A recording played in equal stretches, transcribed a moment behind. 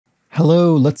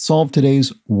Hello, let's solve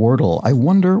today's Wordle. I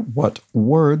wonder what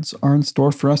words are in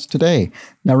store for us today.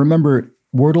 Now remember,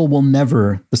 Wordle will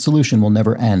never, the solution will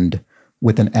never end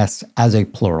with an S as a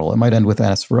plural. It might end with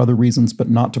S for other reasons,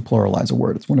 but not to pluralize a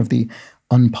word. It's one of the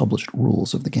unpublished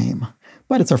rules of the game.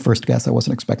 But it's our first guess. I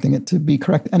wasn't expecting it to be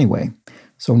correct anyway.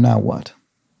 So now what?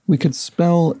 We could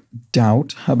spell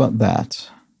doubt. How about that?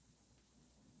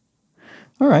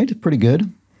 All right, pretty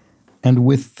good. And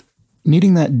with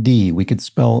needing that D, we could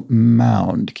spell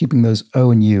mound, keeping those O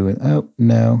and U. Oh,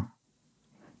 no.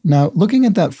 Now, looking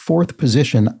at that fourth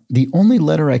position, the only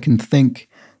letter I can think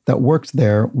that worked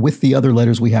there with the other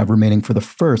letters we have remaining for the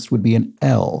first would be an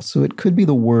L. So it could be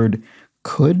the word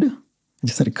could. I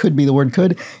just said it could be the word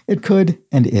could. It could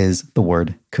and is the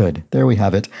word could. There we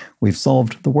have it. We've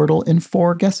solved the Wordle in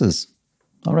 4 guesses.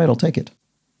 All right, I'll take it.